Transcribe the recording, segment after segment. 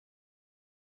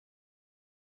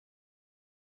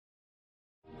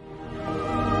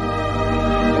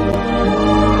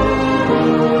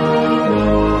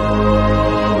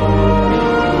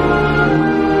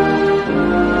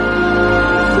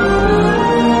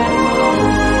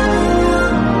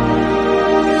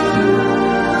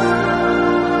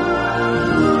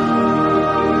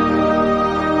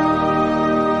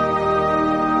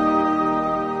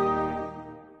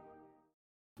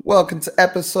welcome to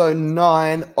episode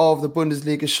 9 of the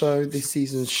Bundesliga show. This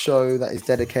season's show that is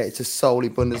dedicated to solely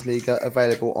Bundesliga,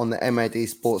 available on the MAD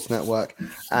Sports Network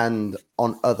and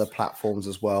on other platforms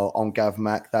as well. On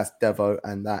GavMac, that's Devo,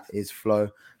 and that is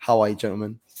Flo. How are you,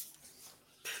 gentlemen?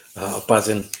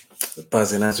 Buzzing.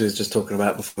 As we were just talking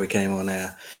about before we came on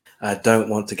air. I don't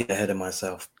want to get ahead of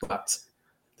myself, but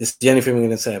this is the only thing we're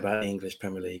going to say about the English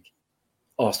Premier League.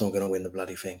 Arsenal are going to win the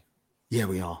bloody thing. Yeah,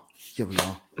 we are. I'm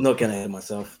not getting ahead of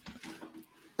myself.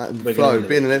 Flo,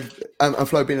 being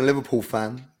a Liverpool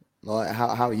fan, like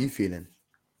how are you feeling?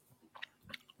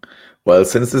 Well,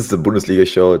 since this is the Bundesliga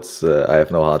show, I have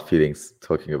no hard feelings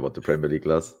talking about the Premier League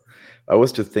class. I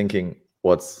was just thinking,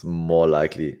 what's more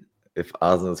likely, if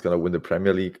Arsenal is going to win the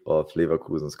Premier League or if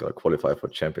Leverkusen is going to qualify for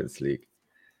Champions League?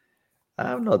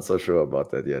 I'm not so sure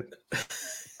about that yet.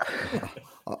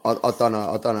 I don't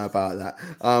know about that.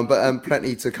 But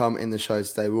plenty to come in the show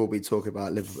today. We'll be talking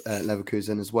about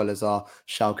Leverkusen as well as our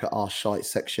Schalke our shite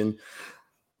section.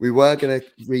 We were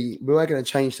gonna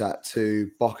change that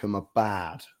to Bochum are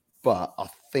bad, but I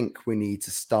think we need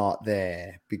to start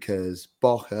there because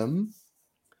Bochum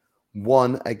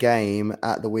won a game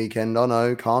at the weekend. I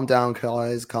know, calm down,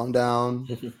 guys, calm down.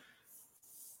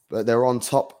 But they're on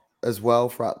top as well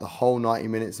throughout the whole 90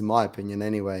 minutes, in my opinion,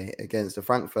 anyway, against the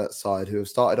Frankfurt side, who have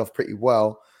started off pretty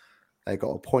well. They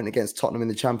got a point against Tottenham in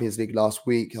the Champions League last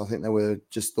week. I think they were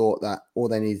just thought that all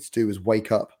they needed to do was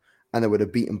wake up and they would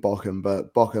have beaten Bochum.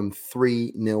 But Bochum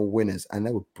 3-0 winners, and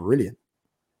they were brilliant.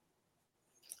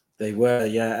 They were,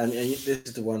 yeah. And this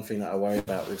is the one thing that I worry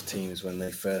about with teams when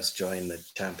they first join the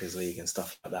Champions League and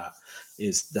stuff like that,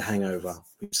 is the hangover.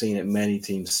 We've seen it, many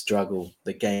teams struggle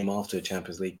the game after a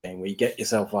Champions League game where you get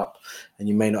yourself up and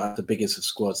you may not have the biggest of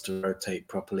squads to rotate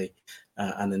properly.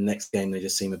 And the next game, they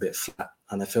just seem a bit flat.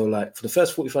 And I feel like for the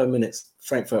first 45 minutes,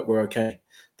 Frankfurt were okay.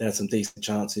 They had some decent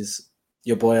chances.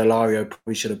 Your boy Alario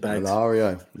probably should have bagged.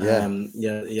 Alario,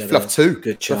 yeah. Yeah. Fluff 2.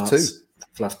 Good chance.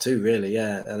 Fluff 2, really,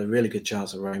 yeah. Had a really good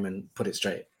chance of Raymond. Put it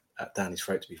straight down his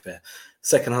throat, to be fair.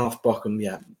 Second half, Bochum,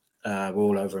 we're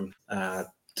all over him.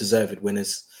 Deserved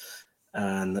winners.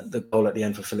 And the goal at the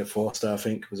end for Philip Forster, I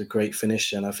think, was a great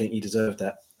finish, and I think he deserved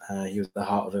that. He was at the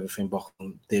heart of everything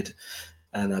Bochum did.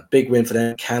 And a big win for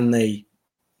them. Can they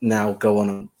now go on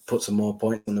and put some more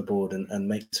points on the board and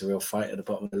make this a real fight at the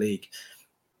bottom of the league?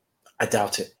 I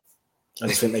doubt it. I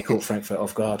just think they caught Frankfurt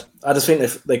off guard. I just think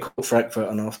they caught Frankfurt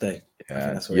on off day.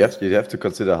 Yeah, you have to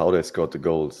consider how they scored the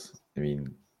goals. I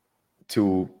mean,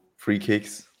 2 free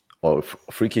kicks, or a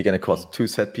free kick and it cost 2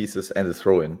 set pieces and a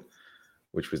throw-in,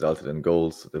 which resulted in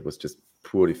goals. It was just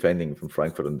poor defending from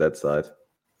Frankfurt on that side.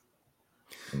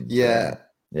 And, yeah.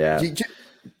 Do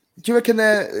you reckon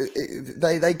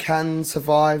they can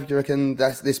survive? Do you reckon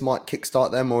this might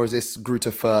kickstart them, or is this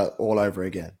Greuther Fürth all over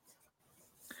again?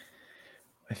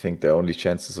 I think their only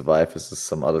chance to survive is if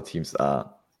some other teams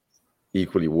are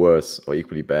equally worse or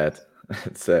equally bad.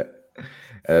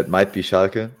 It might be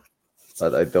Schalke,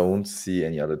 but I don't see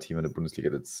any other team in the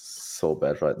Bundesliga that's so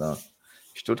bad right now.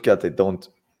 Stuttgart, they don't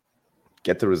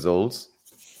get the results,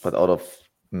 but out of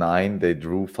 9, they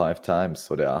drew 5 times,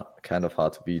 so they are kind of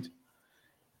hard to beat.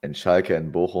 And Schalke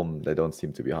and Bochum, they don't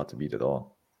seem to be hard to beat at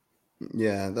all.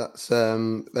 Yeah, that's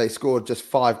they scored just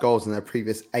 5 goals in their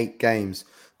previous 8 games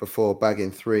before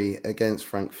bagging 3 against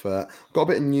Frankfurt. Got a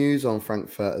bit of news on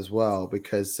Frankfurt as well,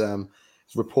 because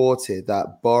it's reported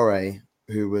that Borre,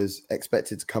 who was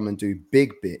expected to come and do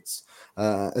big bits,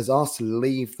 has asked to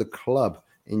leave the club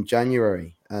in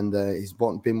January, and he's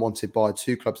been wanted by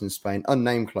 2 clubs in Spain,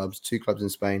 unnamed clubs, 2 clubs in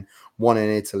Spain, 1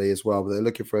 in Italy as well, but they're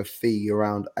looking for a fee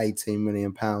around £18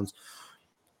 million.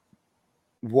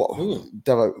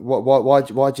 Why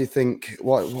do you think?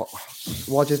 Why do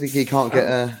you think he can't get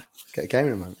a game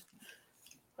in a moment?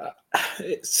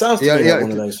 It sounds to me like one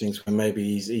of those things where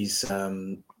maybe he's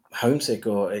homesick,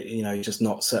 or he's just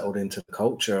not settled into the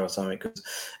culture or something. Because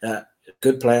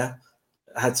good player,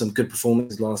 had some good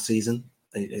performances last season.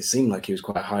 It seemed like he was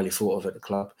quite highly thought of at the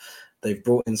club. They've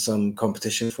brought in some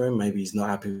competition for him. Maybe he's not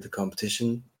happy with the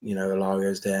competition.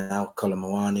 Ilario's there now, Colin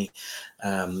Mawani.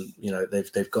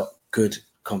 They've got good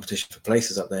competition for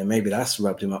places up there. Maybe that's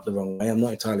rubbed him up the wrong way. I'm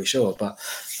not entirely sure. But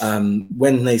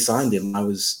when they signed him, I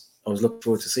was looking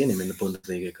forward to seeing him in the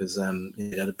Bundesliga, because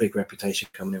he had a big reputation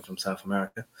coming in from South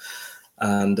America.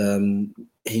 And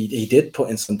he did put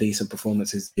in some decent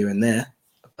performances here and there,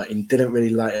 but he didn't really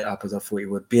light it up as I thought he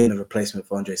would. Being a replacement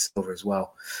for Andre Silva as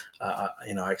well,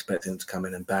 I expect him to come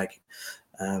in and bag.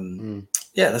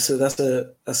 Yeah, that's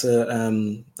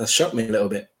shocked me a little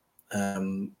bit.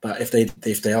 But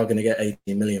if they are going to get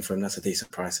 18 million for him, that's a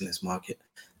decent price in this market,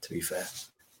 to be fair.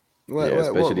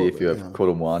 Especially if you have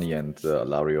Colomwani and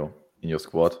Alario in your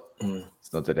squad.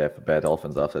 It's not that they have a bad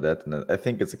offense after that. And I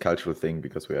think it's a cultural thing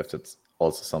because we have that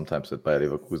also sometimes at Bayer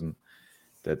Leverkusen,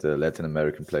 that the Latin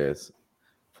American players,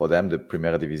 for them, the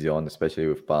Primera División, especially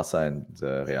with Barca and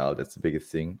Real, that's the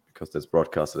biggest thing because that's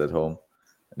broadcasted at home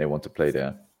and they want to play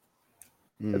there.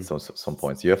 At some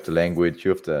points, you have the language, you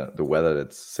have the weather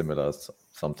that's similar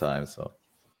sometimes. So,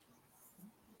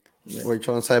 what are you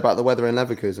trying to say about the weather in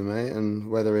Leverkusen, mate, and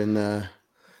weather in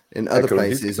other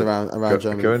places around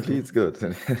Germany? Currently, it's good.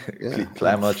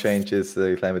 Climate change is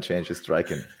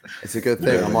striking. It's a good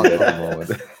thing. I might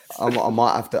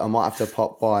have to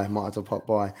pop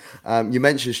by. You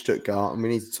mentioned Stuttgart, and we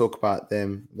need to talk about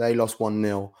them. They lost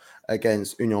 1-0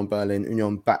 against Union Berlin.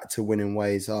 Union back to winning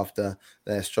ways after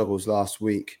their struggles last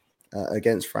week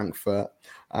against Frankfurt.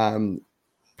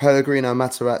 Pellegrino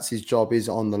Materazzi's job is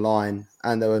on the line,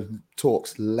 and there were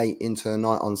talks late into the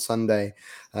night on Sunday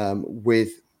with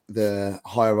the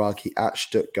hierarchy at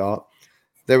Stuttgart.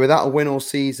 They're without a win all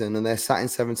season, and they're sat in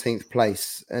 17th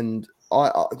place. And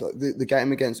the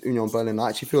game against Union Berlin, I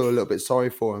actually feel a little bit sorry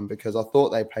for them because I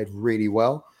thought they played really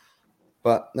well,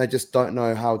 but they just don't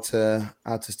know how to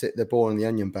stick their ball in the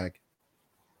onion bag.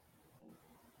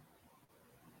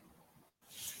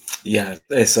 Yeah,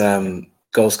 it's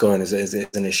goal scoring is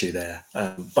an issue there.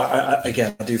 But I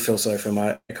do feel sorry for him.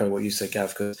 I echo what you said, Gav,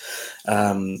 because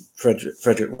Frederick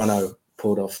Ruano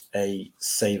pulled off a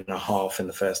save and a half in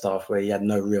the first half where he had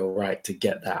no real right to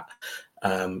get that.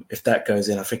 If that goes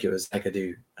in, I think it was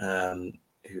Agadou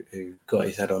who got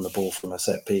his head on the ball from a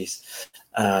set piece.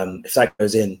 If that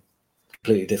goes in,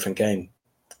 completely different game.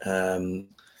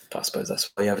 But I suppose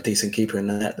that's why you have a decent keeper in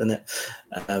the net, doesn't it?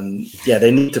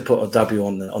 They need to put a W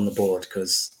on the board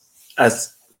because,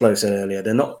 as Flo said earlier,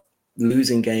 they're not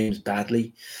losing games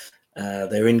badly.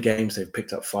 They're in games. They've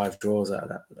picked up 5 draws out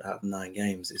of 9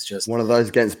 games. It's just one of those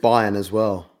against Bayern as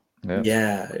well.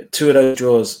 Yeah, 2 of those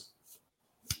draws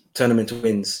turn them into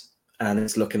wins, and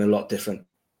it's looking a lot different.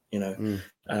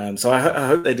 So I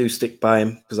hope they do stick by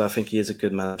him because I think he is a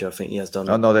good manager. I think he has done.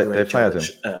 They fired him.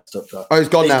 He's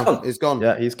gone now. He's gone.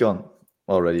 Yeah, he's gone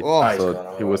already.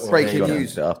 He was breaking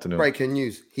news. In the afternoon. Breaking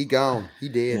news. He gone. He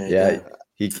did. Yeah.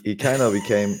 He kind of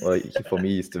became, for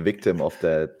me, he's the victim of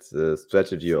that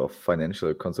strategy of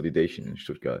financial consolidation in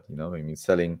Stuttgart.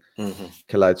 Selling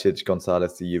Kalajdzic,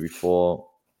 Gonzalez the year before,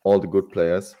 all the good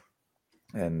players,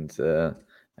 and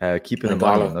keeping the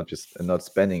money and not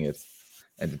spending it.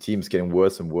 And the team's getting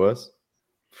worse and worse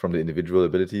from the individual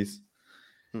abilities.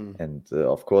 And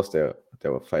of course, they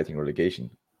were fighting relegation.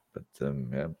 But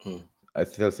I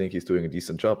still think he's doing a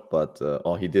decent job,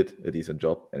 he did a decent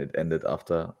job, and it ended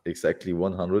after exactly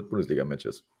 100 Bundesliga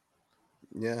matches.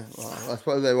 Yeah, well, I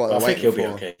suppose I think he'll be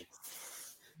okay.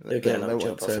 He'll get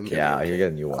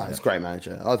a new one. He's a great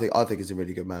manager. I think he's a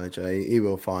really good manager. He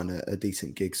will find a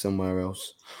decent gig somewhere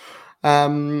else.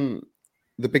 The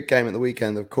big game at the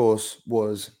weekend, of course,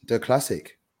 was the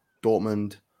classic,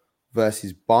 Dortmund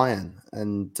versus Bayern,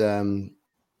 and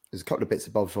there's a couple of bits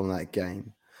above from that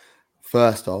game.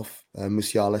 First off,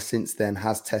 Musiala since then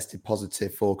has tested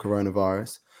positive for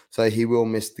coronavirus, so he will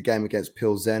miss the game against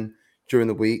Pilsen during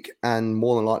the week, and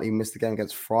more than likely miss the game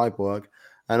against Freiburg.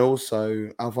 And also,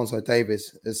 Alphonso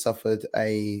Davies has suffered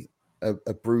a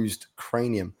bruised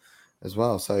cranium as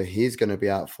well, so he's going to be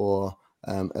out for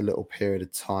a little period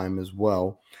of time as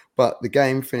well. But the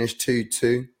game finished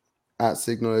 2-2 at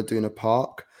Signal Iduna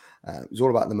Park. It was all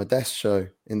about the Modeste show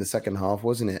in the second half,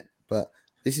 wasn't it? But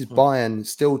this is Bayern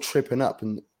still tripping up,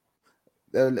 and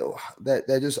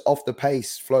they're just off the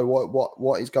pace. Flo,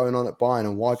 what is going on at Bayern,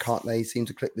 and why can't they seem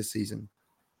to click this season?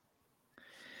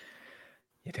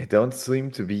 Yeah, they don't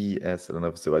seem to be, as I don't know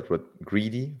if it's the right word,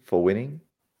 greedy for winning.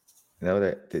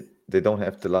 They don't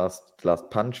have the last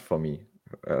punch for me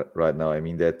right now. I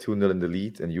mean, they're 2-0 in the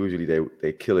lead, and usually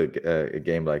they kill a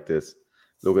game like this.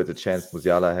 Look at the chance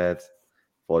Musiala had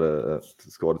to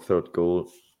score the third goal,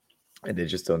 and they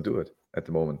just don't do it at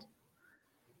the moment.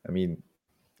 I mean,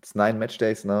 it's 9 match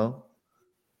days now,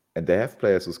 and they have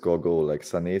players who score goal, like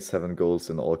Sané, 7 goals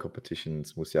in all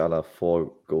competitions, Musiala,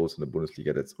 4 goals in the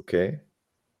Bundesliga. That's okay,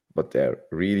 but they're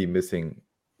really missing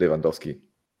Lewandowski.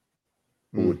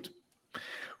 Who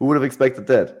would have expected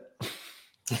that?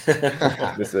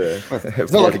 This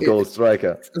 40-goal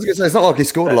striker. I was going to say, it's not like he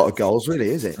scored a lot of goals, really,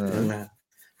 is it?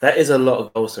 That is a lot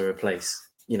of goals to replace.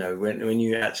 When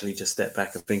you actually just step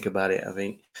back and think about it, I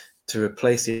think to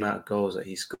replace the amount of goals that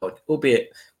he scored,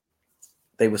 albeit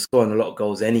they were scoring a lot of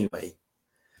goals anyway,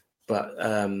 but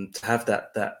to have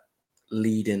that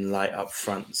leading light up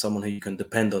front, someone who you can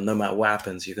depend on no matter what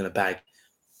happens, you're going to bag.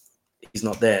 he's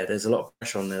not there. There's a lot of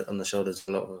pressure on the shoulders of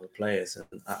a lot of the players.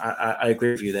 And I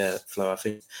agree with you there, Flo. I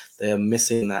think they are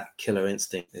missing that killer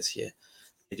instinct this year.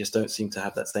 They just don't seem to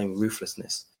have that same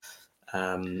ruthlessness.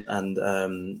 I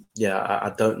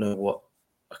don't know what.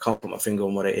 I can't put my finger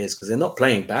on what it is because they're not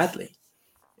playing badly.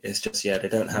 It's just they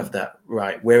don't have that.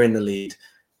 Right, we're in the lead.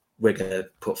 We're gonna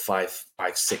put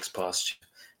 5-6 past you.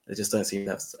 They just don't seem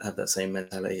to have that same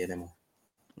mentality anymore.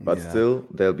 But still,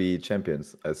 they'll be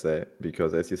champions, I say,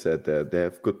 because as you said, they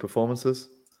have good performances,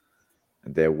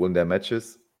 and they win their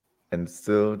matches, and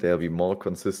still they'll be more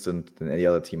consistent than any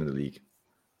other team in the league.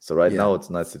 So now it's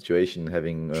a nice situation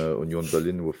having Union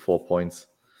Berlin with 4 points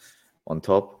on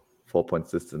top, 4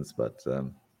 points distance, but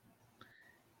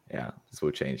this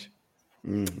will change.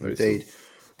 Indeed. Soon.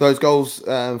 Those goals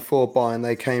for Bayern,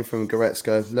 they came from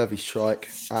Goretzka, lovely strike,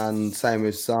 and same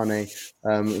with Sane.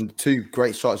 And 2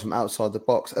 great strikes from outside the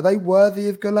box. Are they worthy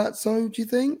of Golazo, do you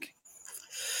think?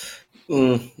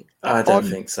 I don't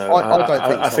think so. I don't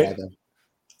think so either.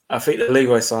 I think the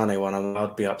Leroy Sane one,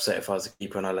 I'd be upset if I was a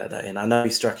keeper and I let that in. I know he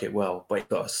struck it well, but he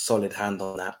got a solid hand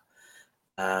on that.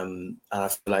 And I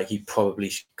feel like he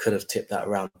probably could have tipped that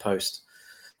around the post.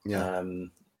 Yeah.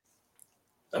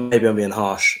 Maybe I'm being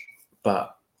harsh,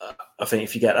 but I think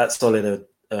if you get that solid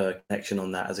connection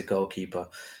on that as a goalkeeper,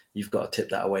 you've got to tip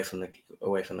that away from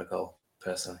the goal.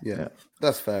 Personally, yeah,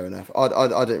 that's fair enough. I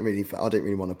didn't really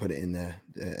want to put it in there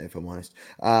if I'm honest.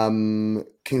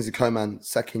 Kingsley Coman,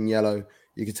 second yellow.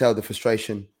 You could tell the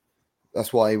frustration.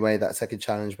 That's why he made that second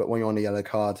challenge. But when you're on a yellow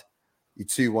card, you're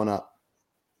 2-1 up.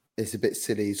 It's a bit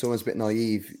silly. It's almost a bit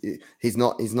naive. He's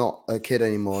not a kid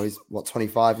anymore. He's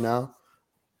 25 now.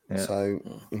 Yeah. So,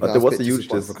 but there was a huge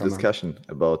discussion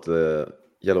about the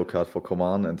yellow card for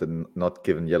Coman and the not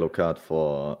given yellow card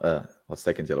for or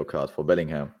second yellow card for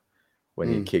Bellingham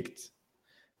when he kicked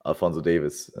Alphonso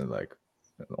Davies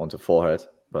onto forehead.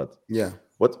 But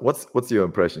what's your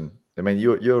impression? I mean,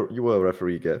 you were a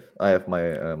referee, Gav. I have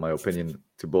my opinion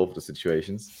to both the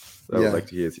situations. So I would like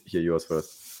to hear yours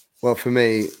first. Well, for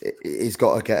me, he's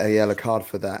got to get a yellow card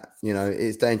for that.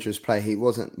 It's dangerous play. He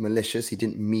wasn't malicious. He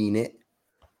didn't mean it.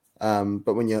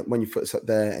 But when your foot's up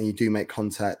there and you do make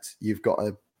contact, you've got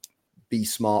to be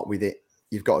smart with it.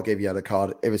 You've got to give a yellow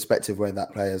card, irrespective of whether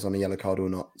that player's on a yellow card or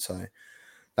not. So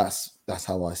that's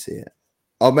how I see it.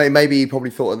 Or maybe he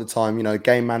probably thought at the time,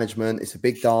 game management. It's a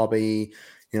big derby.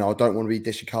 I don't want to be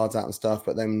dishing cards out and stuff.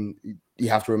 But then you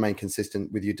have to remain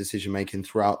consistent with your decision making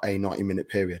throughout a 90-minute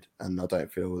period. And I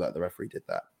don't feel that the referee did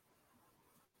that.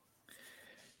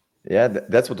 Yeah,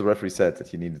 that's what the referee said, that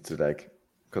he needed to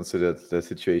consider the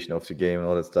situation of the game and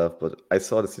all that stuff. But I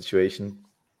saw the situation,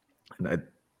 and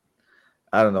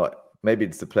I don't know. Maybe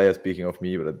it's the player speaking of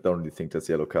me, but I don't really think that's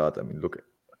a yellow card. I mean, look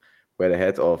where the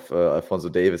head of Alphonso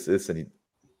Davies is, and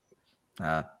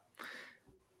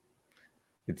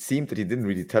it seemed that he didn't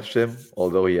really touch him,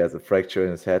 although he has a fracture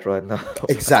in his head right now.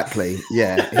 Exactly.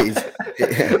 Yeah.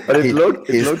 But it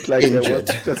looked like injured.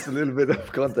 There was just a little bit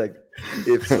of contact.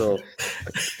 If so,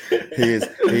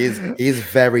 he is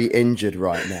very injured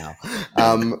right now.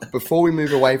 Before we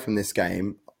move away from this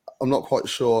game, I'm not quite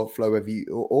sure, Flo, whether you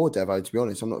or Devo, to be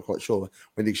honest, I'm not quite sure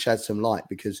whether you shed some light,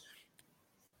 because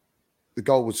the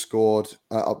goal was scored.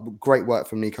 Great work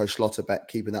from Nico Schlotterbeck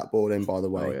keeping that ball in, by the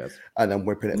way, yes. And then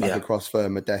whipping it back across for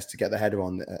Modeste to get the header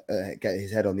on, get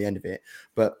his head on the end of it.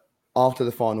 But after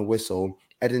the final whistle,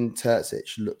 Edin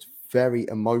Terzic looked very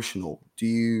emotional. Do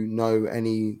you know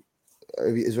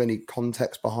is there any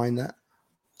context behind that?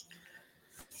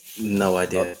 No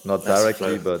idea. Not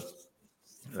directly, but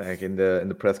in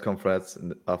the press conference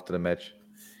after the match,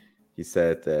 he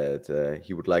said that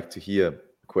he would like to hear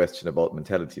a question about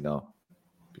mentality now.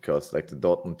 Because the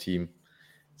Dortmund team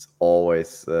is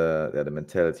always the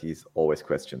mentality is always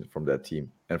questioned from that team,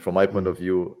 and from my point of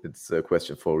view, it's a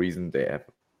question for a reason. They have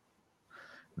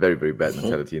very, very bad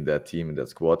mentality in that team, in that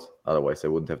squad. Otherwise, they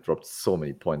wouldn't have dropped so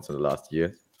many points in the last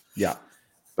year. Yeah,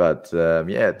 but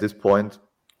at this point,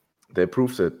 they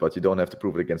proved it. But you don't have to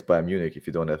prove it against Bayern Munich if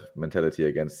you don't have mentality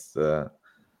against the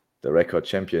record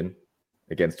champion.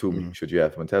 Against whom should you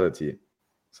have mentality?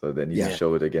 So they need to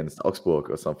show it against Augsburg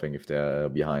or something if they're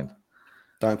behind.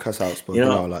 Don't cuss Augsburg.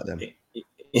 I like them.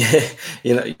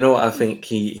 You know what I think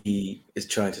he is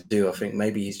trying to do? I think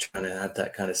maybe he's trying to have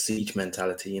that kind of siege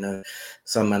mentality.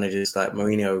 Some managers like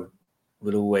Mourinho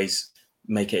will always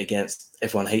make it against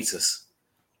everyone hates us.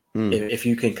 If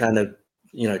you can kind of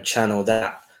channel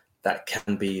that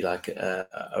can be like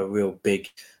a real big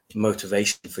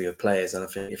motivation for your players. And I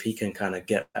think if he can kind of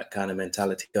get that kind of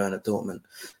mentality going at Dortmund,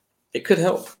 it could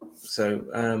help. So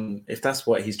if that's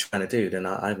what he's trying to do, then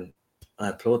I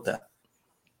applaud that.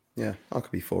 Yeah, I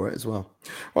could be for it as well.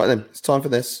 Right then, it's time for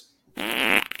this.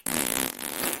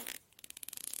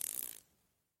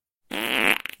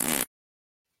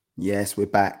 Yes, we're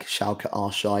back. Schalke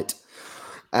are shite.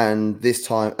 And this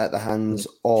time at the hands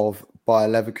of Bayer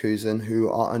Leverkusen, who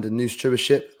are under new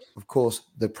stewardship. Of course,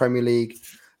 the Premier League,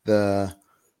 the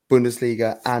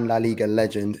Bundesliga and La Liga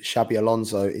legend Xabi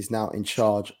Alonso is now in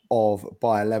charge of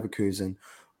Bayer Leverkusen.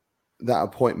 That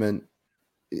appointment,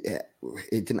 it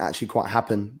didn't actually quite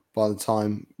happen by the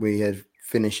time we had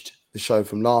finished the show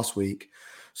from last week.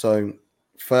 So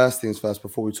first things first,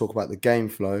 before we talk about the game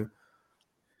flow,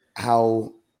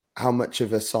 how much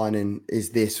of a signing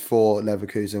is this for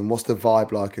Leverkusen? What's the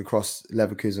vibe like across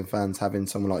Leverkusen fans having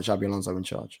someone like Xabi Alonso in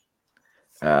charge?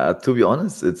 To be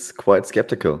honest, it's quite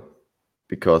skeptical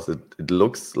because it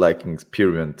looks like an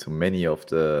experiment to many of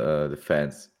the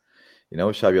fans. You know,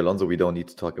 Xabi Alonso, we don't need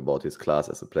to talk about his class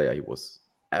as a player. He was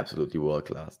absolutely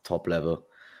world-class, top level,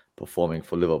 performing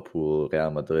for Liverpool, Real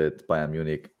Madrid, Bayern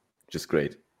Munich, just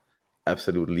great.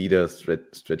 Absolute leader,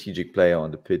 strategic player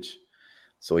on the pitch.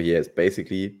 So he has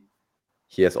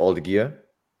all the gear,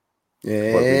 but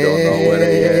we don't know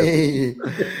whether he has.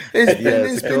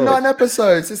 It's been 9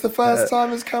 episodes. It's the first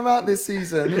time it's come out this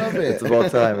season. Love it. It's about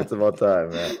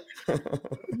time. Yeah.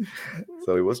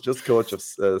 So he was just coach of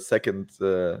second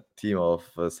team of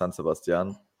San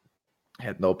Sebastian.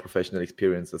 Had no professional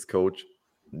experience as coach.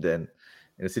 Then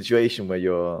in a situation where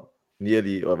you're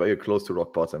nearly or very close to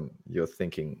rock bottom, you're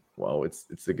thinking, wow, is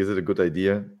it a good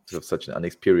idea to have such an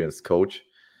unexperienced coach?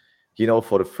 You know,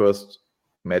 for the first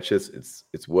matches,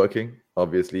 it's working,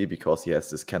 obviously, because he has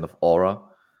this kind of aura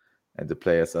and the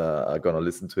players are going to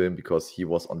listen to him because he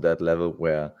was on that level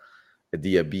where a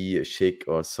Diaby, a Schick,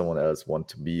 or someone else want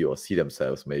to be or see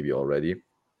themselves maybe already.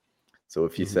 So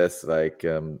if he says like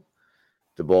the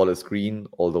ball is green,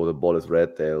 although the ball is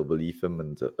red, they'll believe him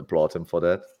and applaud him for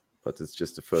that. But it's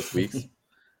just the first weeks.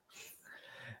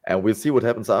 And we'll see what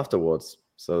happens afterwards.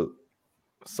 So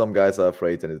some guys are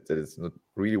afraid that it's not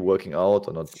really working out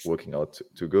or not working out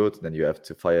too good. Then you have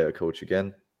to fire a coach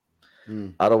again.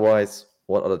 Otherwise,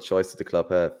 what other choice did the club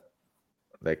have?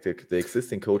 Like the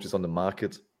existing coaches on the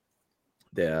market,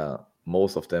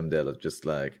 most of them, they're just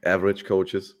like average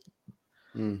coaches.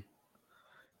 And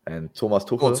Thomas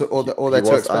Tuchel, or they're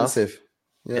too expensive.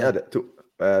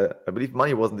 I believe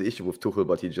money wasn't the issue with Tuchel,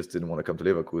 but he just didn't want to come to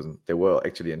Leverkusen. They were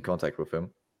actually in contact with him.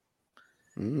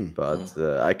 But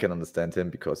I can understand him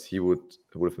because it would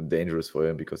have been dangerous for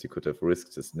him because he could have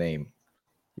risked his name.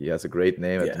 He has a great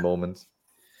name at the moment.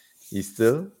 He's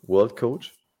still world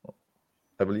coach,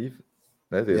 I believe.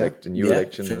 The new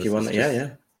election.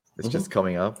 It's just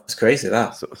coming up. It's crazy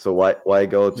that. So why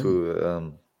go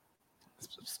to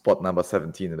spot number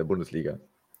 17 in the Bundesliga?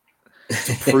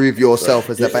 To prove yourself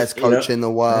as the best coach in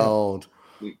the world.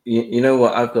 You know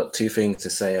what? I've got two things to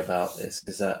say about this.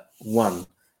 Is that one,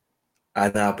 I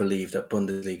now believe that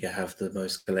Bundesliga have the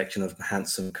most collection of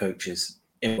handsome coaches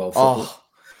in world football.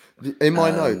 In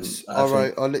my notes, I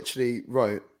literally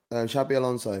wrote Xabi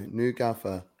Alonso, new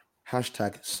gaffer,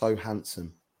 # so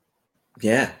handsome.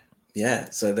 Yeah.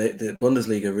 So the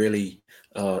Bundesliga really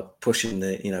are pushing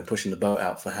the boat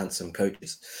out for handsome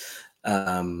coaches. They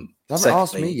haven't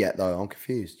asked me yet, though. I'm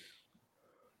confused.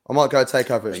 I might go take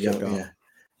over at Stuttgart. Yeah.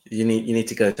 You need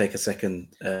to go take a second.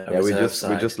 We're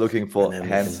just looking for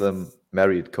handsome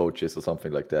married coaches or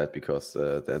something like that because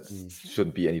that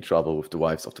shouldn't be any trouble with the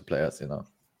wives of the players, you know.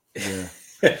 Yeah.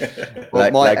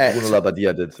 like Bruno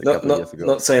Labbadia did a couple of years ago.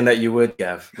 Not saying that you would,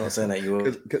 Gav. Not saying that you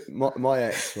would. My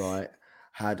ex, right,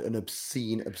 had an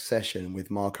obscene obsession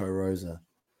with Marco Rosa.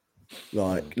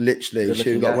 Like literally,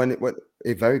 she like when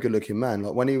a very good looking man.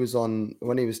 Like when he was still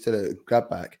at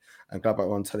Gladbach and Gladbach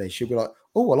were on telly, she'd be like,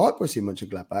 "Oh, I like Borussia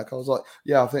Mönchengladbach." I was like,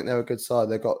 "Yeah, I think they're a good side.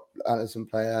 They've got Alisson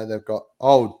player. They've got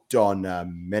hold on a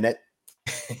minute."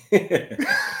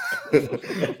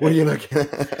 What are you looking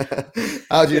at?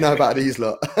 How do you know about these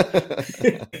lot?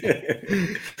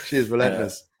 She is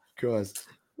relentless. Christ.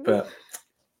 But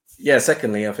yeah,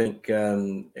 secondly, I think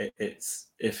it's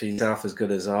if he's half as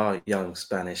good as our young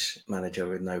Spanish manager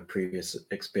with no previous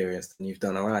experience, then you've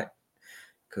done all right.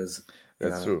 Because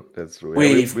that's true.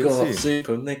 We've got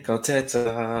Super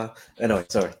Nicoteta. Anyway,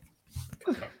 sorry.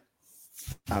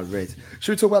 Outrageous.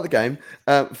 Should we talk about the game?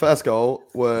 First goal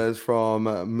was from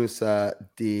Moussa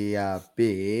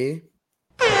Diaby.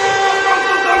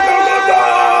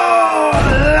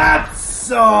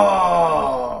 Lazzo!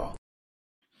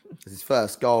 It's his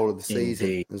first goal of the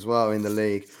season as well in the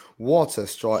league. What a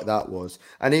strike that was.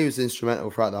 And he was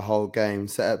instrumental throughout the whole game.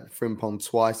 Set up Frimpong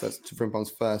twice. That's Frimpong's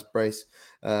first brace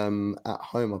at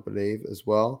home, I believe, as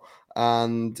well.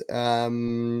 And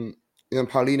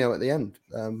Paulinho at the end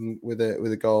with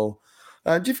a goal.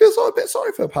 Do you feel a bit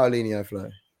sorry for Paulinho,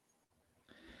 Flo?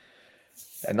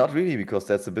 And not really, because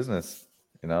that's the business.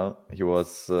 You know, he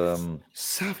was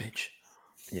savage.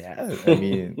 Yeah, I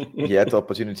mean, he had the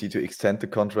opportunity to extend the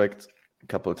contract a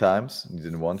couple of times. He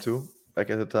didn't want to back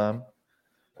at the time,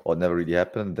 or it never really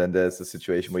happened. Then there's a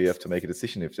situation where you have to make a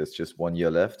decision if there's just 1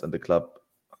 year left and the club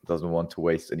doesn't want to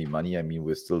waste any money. I mean,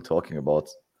 we're still talking about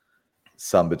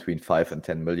some between 5 and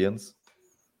 10 millions.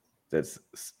 That's,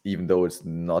 even though it's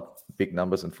not big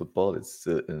numbers in football, it's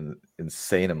an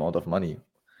insane amount of money.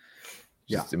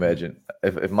 Just imagine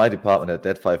if my department had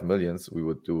that 5 millions, we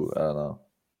would do, I don't know,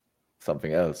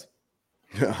 something else.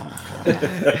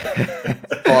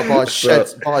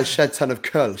 buy a shed ton of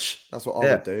Kölsch. That's what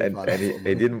I would do. And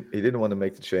he didn't want to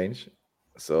make the change,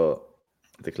 so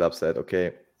the club said,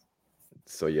 okay,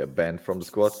 so you're banned from the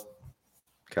squad,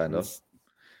 kind of.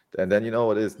 And then you know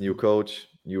what it is: new coach,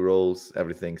 new roles,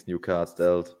 everything's new cards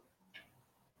dealt,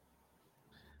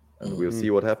 and we'll see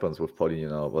what happens with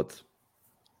Paulinho. But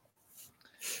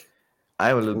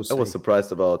I was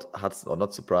surprised about Hudson, or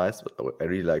not surprised, but I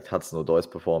really liked Hudson-Odoi's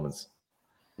performance.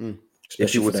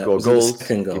 If he would score goals,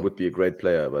 he would be a great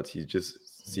player, but he just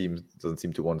doesn't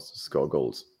seem to want to score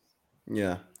goals.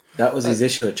 Yeah, that was his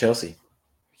issue at Chelsea.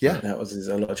 Yeah, that was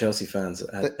a lot of Chelsea fans.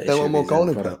 They want more goal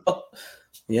in front.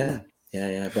 Yeah.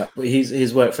 But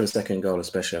his work for the second goal,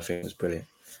 especially, I think was brilliant.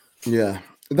 Yeah,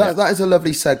 that is a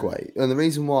lovely segue, and the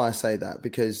reason why I say that,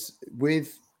 because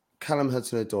with Callum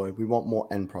Hudson-Odoi, we want more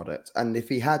end product, and if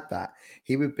he had that,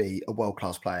 he would be a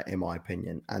world-class player, in my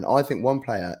opinion. And I think one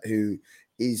player who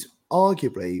is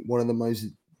arguably one of the most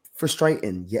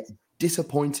frustrating yet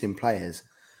disappointing players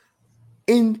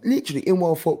in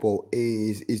world football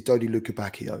is Dodi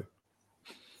Lukebakio,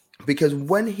 because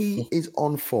when he is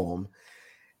on form,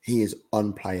 he is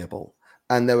unplayable.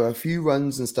 And there were a few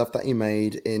runs and stuff that he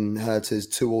made in Hertha's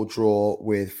 2-2 draw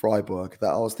with Freiburg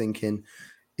that I was thinking,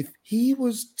 if he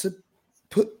was to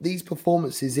put these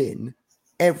performances in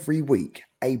every week,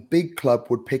 a big club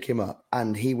would pick him up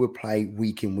and he would play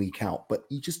week in, week out. But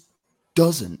he just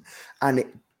doesn't. And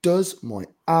it does my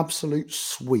absolute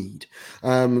Swede.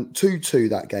 2-2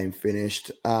 that game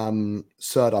finished.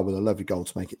 Serdar with a lovely goal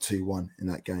to make it 2-1 in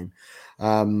that game.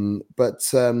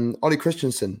 But Ollie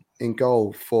Christensen in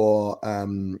goal for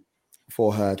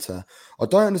Hertha. I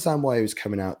don't understand why he was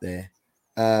coming out there.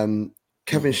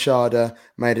 Kevin Schade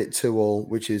made it 2-2,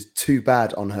 which is too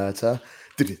bad on Hertha.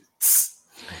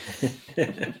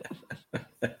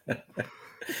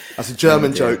 That's a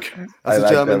German joke. That's a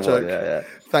German joke. Yeah.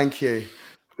 Thank you.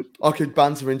 I could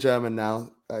banter in German now.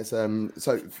 Right,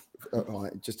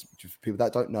 just for people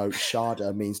that don't know,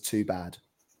 Schade means too bad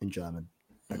in German.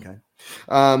 Okay.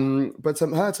 But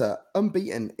Hertha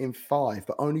unbeaten in 5,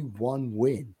 but only 1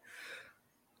 win.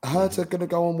 Hertha going to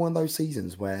go on one of those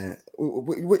seasons where,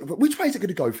 which way is it going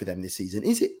to go for them this season?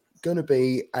 Is it going to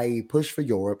be a push for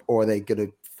Europe, or are they going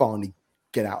to finally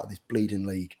get out of this bleeding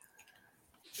league?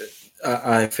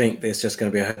 I think it's just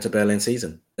going to be a Hertha Berlin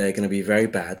season. They're going to be very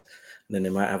bad, and then they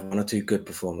might have 1 or 2 good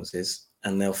performances,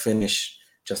 and they'll finish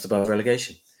just above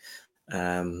relegation.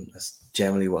 That's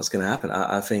generally what's going to happen.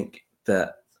 I think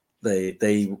that they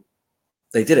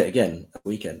did it again at the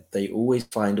weekend. They always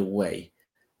find a way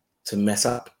to mess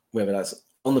up, whether that's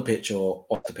on the pitch or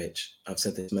off the pitch. I've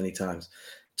said this many times.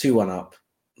 2-1 up,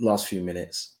 last few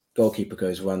minutes, goalkeeper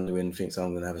goes wondering, thinks I'm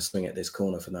going to have a swing at this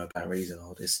corner for no apparent reason,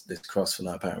 or this cross for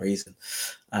no apparent reason,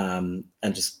 and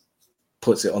just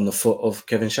puts it on the foot of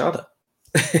Kevin Schade.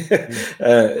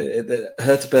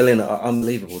 Hertha Berlin are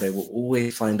unbelievable. They will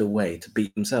always find a way to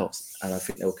beat themselves, and I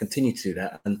think they will continue to do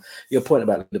that. And your point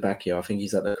about Lukebakio, I think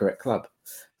he's at the correct club,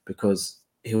 because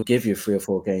he'll give you 3 or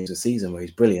 4 games a season where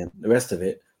he's brilliant. The rest of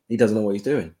it, he doesn't know what he's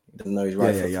doing. He doesn't know his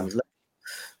right foot from his left.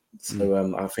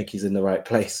 So I think he's in the right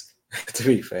place, to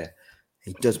be fair.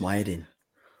 He does my head in.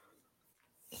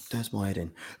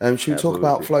 Should we talk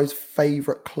about Flo's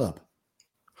favourite club?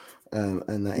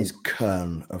 And that is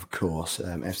Köln, of course,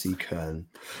 FC Köln.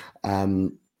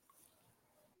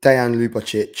 Dejan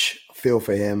Ljubacic, feel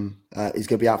for him. He's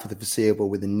going to be out for the foreseeable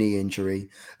with a knee injury.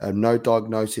 No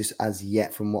diagnosis as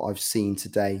yet from what I've seen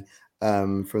today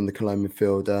from the Cologne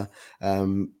midfielder.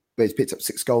 But he's picked up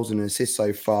 6 goals and an assist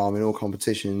so far in all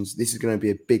competitions. This is going to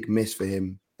be a big miss for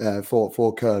him,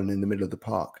 for Köln in the middle of the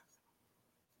park.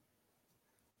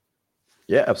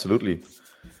 Yeah, absolutely.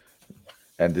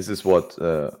 And this is what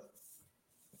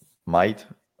might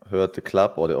hurt the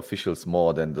club or the officials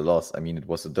more than the loss. I mean, it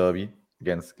was a derby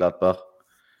against Gladbach,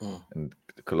 and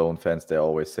the Cologne fans, they're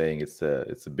always saying it's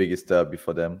the biggest derby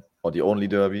for them, or the only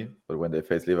derby. But when they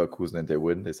face Leverkusen and they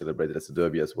win, they celebrate it as a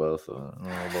derby as well. So I don't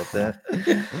know about that.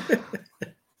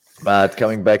 But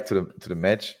coming back to the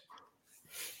match,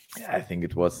 I think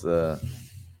it was a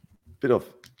bit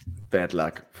of bad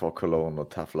luck for Cologne or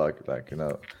tough luck. Like,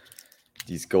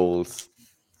 these goals,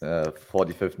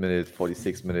 45th minute,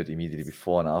 46th minute, immediately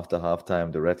before and after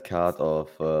halftime, the red card of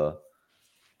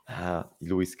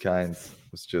Luis Kainz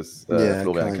was just,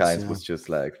 Florian Kainz was just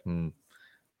like,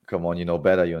 come on, you know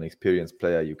better. You're an experienced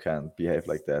player. You can't behave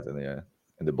like that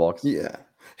in the box. Yeah.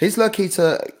 He's lucky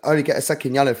to only get a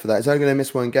second yellow for that. He's only going to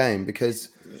miss one game because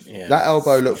that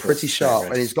elbow looked pretty sharp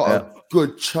and he's got a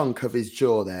good chunk of his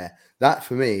jaw there. That,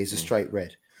 for me, is a straight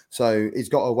red. So he's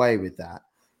got away with that.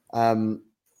 That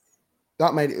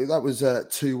was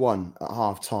 2-1 at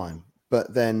half time.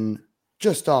 But then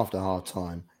just after half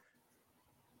time,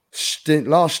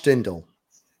 Lars Stindl.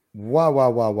 Wow.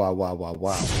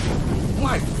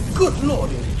 My good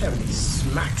Lord in heaven, he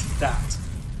smacked that.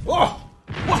 Oh,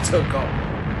 what a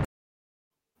goal.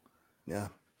 Yeah.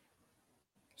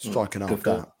 Striking off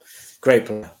goal. that. Great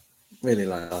player. Really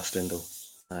like Lars Stindl.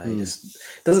 He just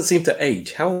doesn't seem to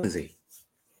age. How old is he?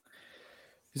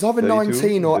 He's either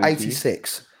 19 or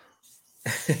 86.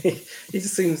 He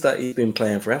just seems like he's been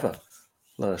playing forever,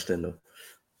 Lars Stindl.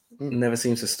 Never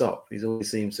seems to stop. He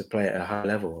always seems to play at a high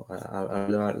level. I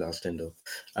really like Lars Stindl.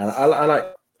 And I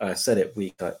like, I said it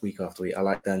week after week, I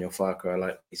like Daniel Farke. I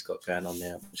like what he's got going on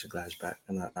there, which is Gladbach.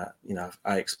 And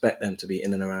I expect them to be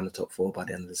in and around the top 4 by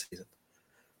the end of the season.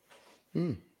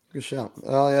 Good shout.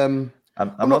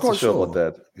 I'm not so sure about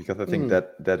that, because I think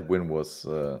that win was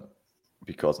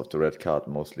because of the red card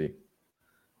mostly.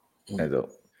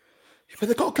 But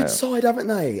they've got a good side, haven't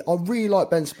they? I really like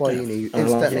Ben Spaini.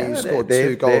 Incidentally, scored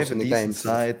 2 goals in the game.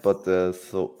 Side, but they're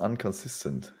so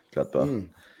inconsistent, Gladbach.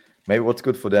 Maybe what's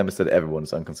good for them is that everyone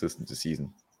is inconsistent this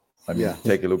season. I mean,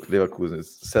 take a look. Leverkusen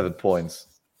is 7 points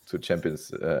to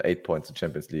Champions, 8 points to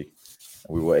Champions League.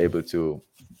 We were able to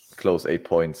close 8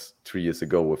 points 3 years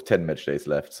ago with 10 match days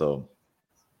left. So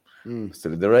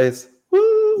still in the race.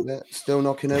 Yeah, still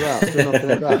knocking it out.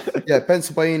 Yeah, Ben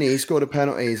Spaini, he scored a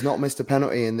penalty. He's not missed a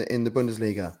penalty in the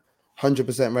Bundesliga.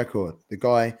 100% record. The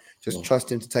guy, just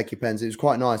trust him to take your pens. It was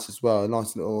quite nice as well. A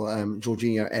nice little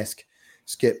Jorginho-esque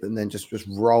skip, and then just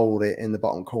rolled it in the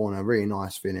bottom corner. Really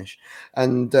nice finish.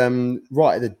 And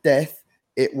right at the death,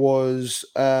 it was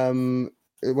it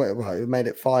made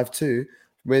it 5-2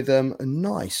 with a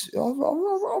nice. I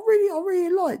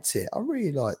really liked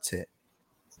it.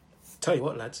 Tell you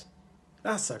what, lads,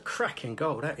 that's a cracking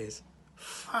goal. That is.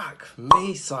 Fuck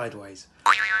me sideways.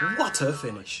 What a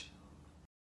finish.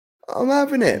 I'm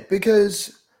having it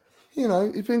because,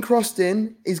 he's been crossed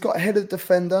in. He's got ahead of the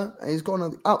defender and he's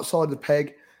gone outside the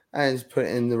peg and he's put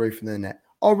it in the roof of the net.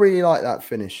 I really like that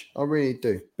finish. I really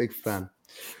do. Big fan.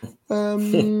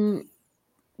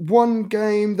 One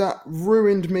game that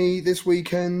ruined me this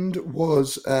weekend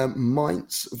was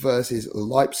Mainz versus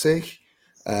Leipzig.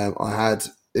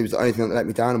 It was the only thing that let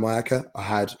me down in my ACCA. I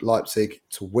had Leipzig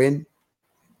to win.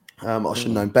 I should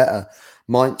have known better.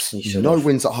 Mainz, no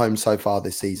wins at home so far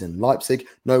this season. Leipzig,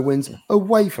 no wins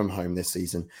away from home this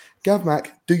season. Gav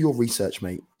Mack, do your research,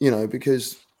 mate.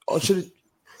 Because I should have...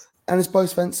 And it's Bo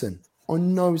Svensson. I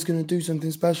know he's going to do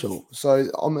something special. So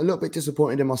I'm a little bit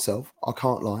disappointed in myself. I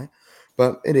can't lie.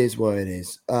 But it is what it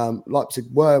is. Leipzig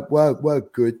were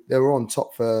good. They were on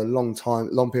top for a long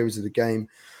periods of the game.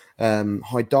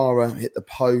 Haidara hit the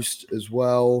post as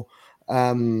well.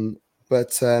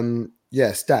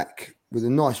 Stack with a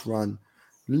nice run.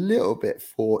 Little bit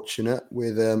fortunate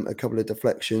with a couple of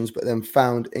deflections, but then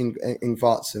found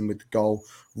Ingvartsen with the goal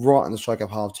right on the strike of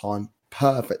half time.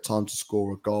 Perfect time to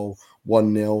score a goal,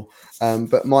 1-0.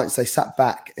 But Mainz, they sat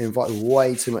back, invited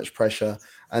way too much pressure,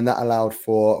 and that allowed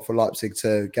for Leipzig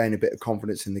to gain a bit of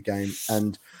confidence in the game.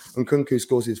 And Nkunku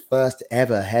scores his first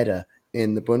ever header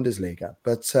in the Bundesliga.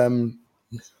 But and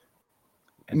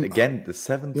again, the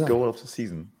 7th goal of the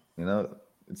season. It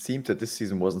seemed that this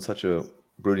season wasn't such a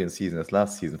brilliant season as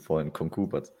last season for Nkunku,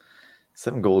 but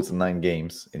 7 goals in 9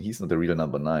 games, and he's not the real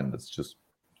number 9. That's just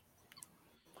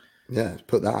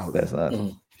put that out there. That's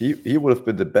not. He would have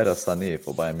been the better Sané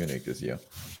for Bayern Munich this year.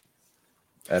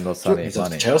 And not Sané. He's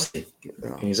off to Chelsea.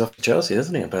 He's off to Chelsea,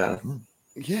 isn't he?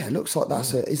 Yeah, it looks like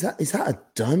that's is that a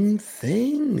done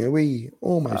thing? Are we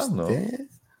almost there?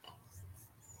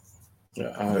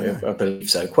 I believe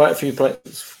so. Quite a few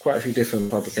different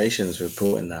publications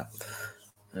reporting that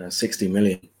 60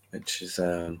 million, which is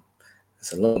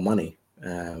it's a lot of money.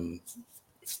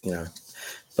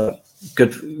 But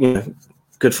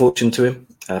good fortune to him.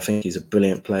 I think he's a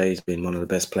brilliant player. He's been one of the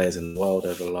best players in the world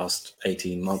over the last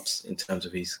 18 months in terms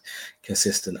of his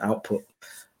consistent output.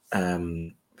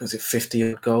 was it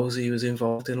 50 goals he was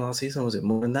involved in last season? Or was it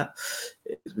more than that?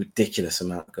 It's a ridiculous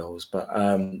amount of goals. But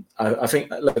I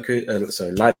think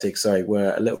Leipzig,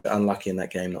 were a little bit unlucky in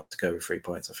that game not to go with 3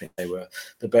 points. I think they were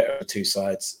the better of two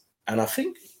sides. And I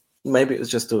think maybe it was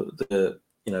just the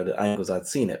angles I'd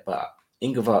seen it, but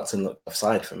Ingevartsen looked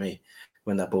offside for me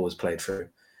when that ball was played through.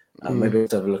 Maybe we'll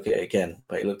have a look at it again,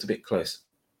 but it looked a bit close.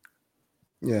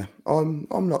 Yeah, I'm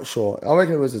not sure. I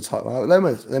reckon it was a tight one. They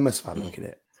must have had a look at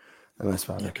it. They must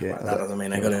have had a look at it. That doesn't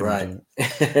mean they got it right.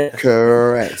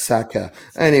 Correct, Saka.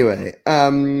 Anyway,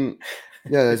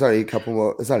 there's only a couple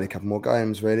more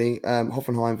games really.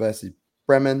 Hoffenheim versus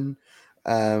Bremen.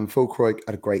 Füllkrug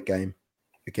had a great game.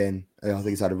 Again, I think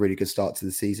he's had a really good start to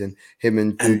the season. Him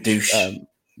and Douche.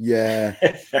 They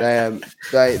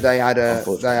had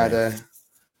a.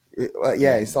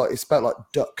 It's spelled like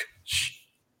duck.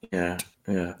 Yeah,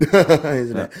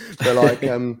 isn't it? But like,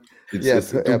 pronounced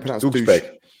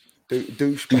douchebag.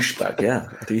 Douchebag, yeah,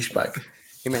 douchebag.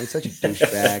 He made such a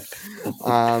douchebag.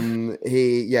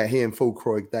 He and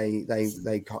Füllkrug, they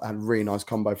had a really nice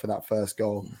combo for that first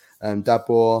goal.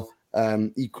 Dabur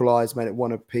equalised, made it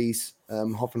one apiece.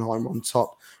 Hoffenheim on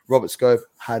top. Robert Skov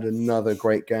had another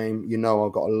great game.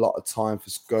 I've got a lot of time for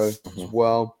Skov as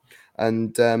well.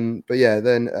 And then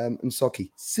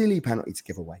Nsoki, silly penalty to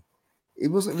give away. It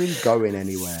wasn't really going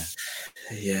anywhere.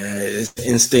 Yeah, it's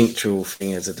an instinctual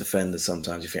thing as a defender.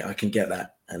 Sometimes you think, I can get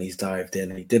that. And he's dived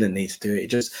in and he didn't need to do it.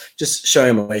 Just show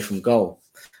him away from goal.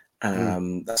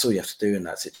 That's all you have to do in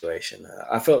that situation.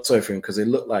 I felt sorry for him because it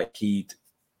looked like he'd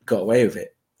got away with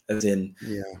it. As in,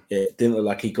 it didn't look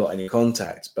like he got any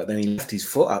contact. But then he left his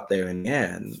foot up there in the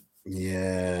air. And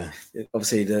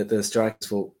obviously the strikers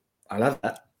thought, I'll have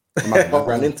that. I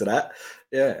ran into that.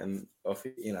 Yeah, and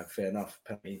fair enough,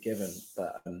 penalty given.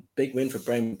 But big win for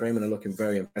Bremen. Bremen are looking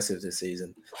very impressive this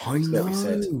season. I know. Like we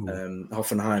said,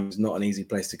 Hoffenheim is not an easy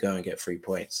place to go and get 3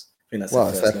 points. I think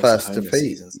that's their first defeat.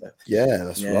 Season, so. Yeah,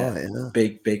 that's right. Yeah.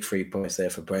 Big 3 points there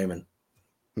for Bremen.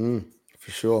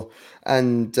 For sure.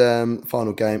 And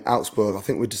final game, Augsburg. I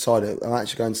think we decided I'm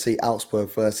actually going to see Augsburg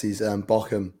versus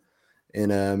Bochum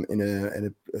in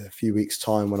a few weeks'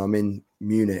 time when I'm in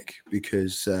Munich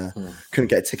because couldn't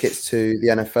get tickets to the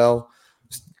NFL.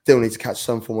 Still need to catch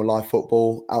some form of live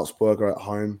football. Augsburg are at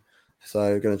home,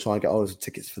 so going to try and get hold of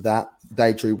tickets for that.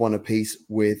 They drew one apiece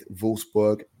with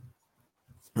Wolfsburg.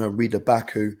 Rida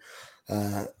Baku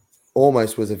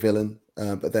almost was a villain,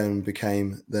 but then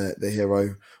became the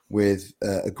hero with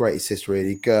a great assist,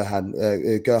 really. Gerhard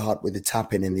with the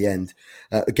tap in the end.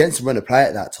 Against the runner play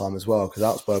at that time as well, because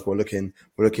Augsburg were looking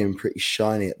pretty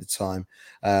shiny at the time.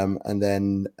 And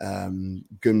then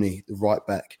Gumni, the right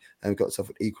back, got himself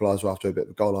an equaliser after a bit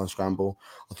of a goal line scramble.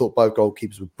 I thought both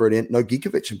goalkeepers were brilliant. No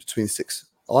Gigovic in between six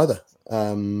either.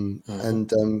 And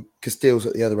Castile's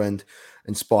at the other end.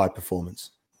 Inspired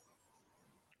performance.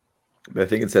 I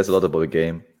think it says a lot about the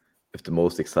game. If the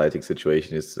most exciting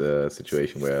situation is a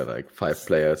situation where like 5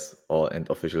 players and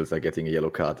officials are getting a yellow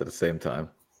card at the same time.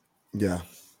 Yeah,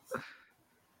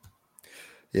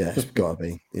 it's got to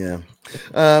be. Yeah.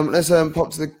 Let's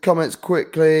pop to the comments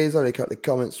quickly. There's only a couple of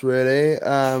comments, really.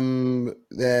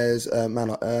 There's a man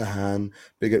like Erhan.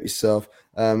 Big up yourself.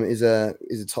 Is a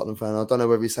Tottenham fan. I don't know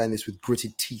whether you're saying this with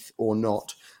gritted teeth or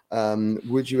not.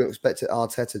 Would you expect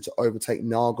Arteta to overtake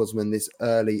Nagelsmann this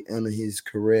early in his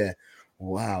career?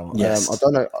 Wow. Yes. I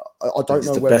don't know. I don't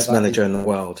know the whether best manager in the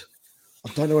world.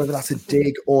 I don't know whether that's a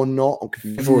dig or not.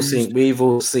 We've all seen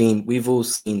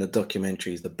the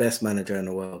documentaries. The best manager in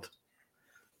the world.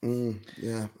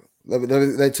 Yeah. They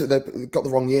got the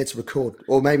wrong year to record,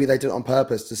 or maybe they did it on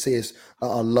purpose to see us at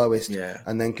our lowest,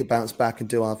 and then could bounce back and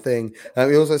do our thing.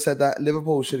 We also said that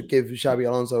Liverpool should give Xabi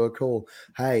Alonso a call.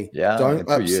 Hey, don't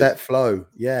upset Flo.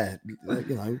 Yeah,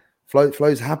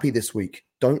 Flo's happy this week.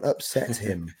 Don't upset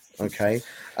him. Okay,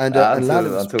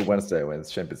 until Wednesday when it's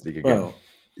Champions League again. Well,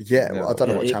 I don't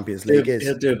know what Champions League is.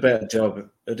 He'll do a better job.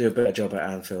 He'll do a better job at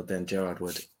Anfield than Gerrard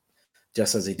would,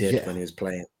 just as he did when he was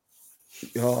playing.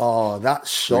 Oh, that's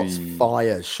shots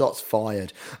fired. Shots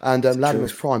fired. And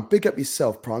Latimus Prime, big up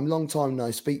yourself, Prime. Long time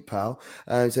no speak, pal.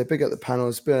 So big up the panel.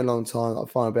 It's been a long time. I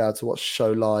finally be able to watch the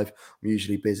show live. I'm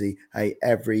usually busy. Hey,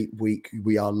 every week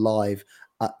we are live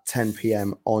at 10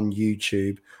 p.m. on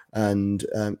YouTube. And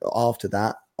after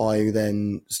that, I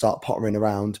then start pottering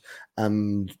around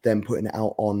and then putting it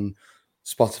out on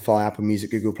Spotify, Apple Music,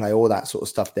 Google Play, all that sort of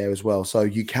stuff there as well. So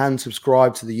you can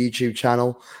subscribe to the YouTube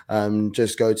channel.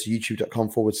 Just go to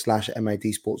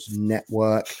youtube.com/MAD Sports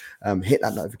Network. Hit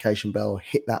that notification bell,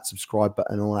 hit that subscribe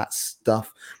button, all that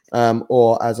stuff.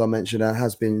 Or as I mentioned, it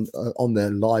has been on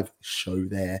the live show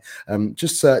there.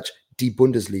 Just search Die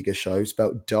Bundesliga Show,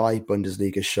 spelled Die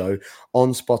Bundesliga Show,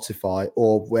 on Spotify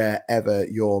or wherever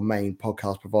your main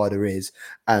podcast provider is,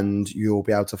 and you'll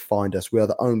be able to find us. We are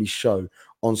the only show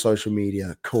on social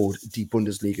media called Die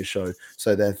Bundesliga Show,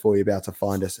 so therefore you'll be able to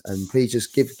find us. And please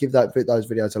just give those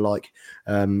videos a like,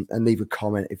 and leave a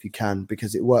comment if you can,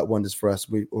 because it worked wonders for us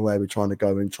where we're trying to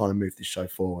go and trying to move this show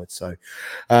forward. So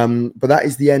but that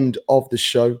is the end of the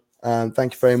show.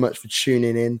 Thank you very much for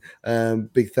tuning in.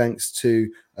 Big thanks to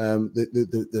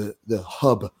the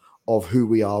hub of who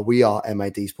we are. We are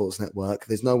MAD Sports Network.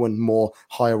 There's no one more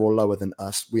higher or lower than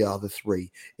us. We are the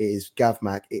three. It is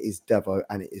GavMac, it is Devo,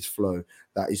 and it is Flo.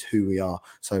 That is who we are.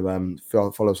 So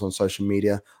follow us on social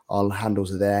media. Our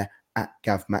handles are there, at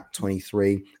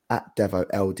GavMac23, at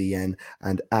DevoLDN,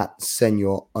 and at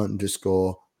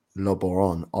Senor_Loboron.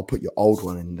 I'll put your old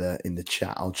one in the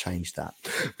chat. I'll change that.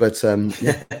 But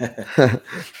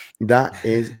that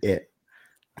is it.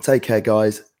 Take care,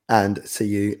 guys, and see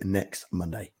you next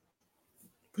Monday.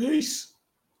 Peace.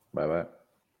 Bye bye.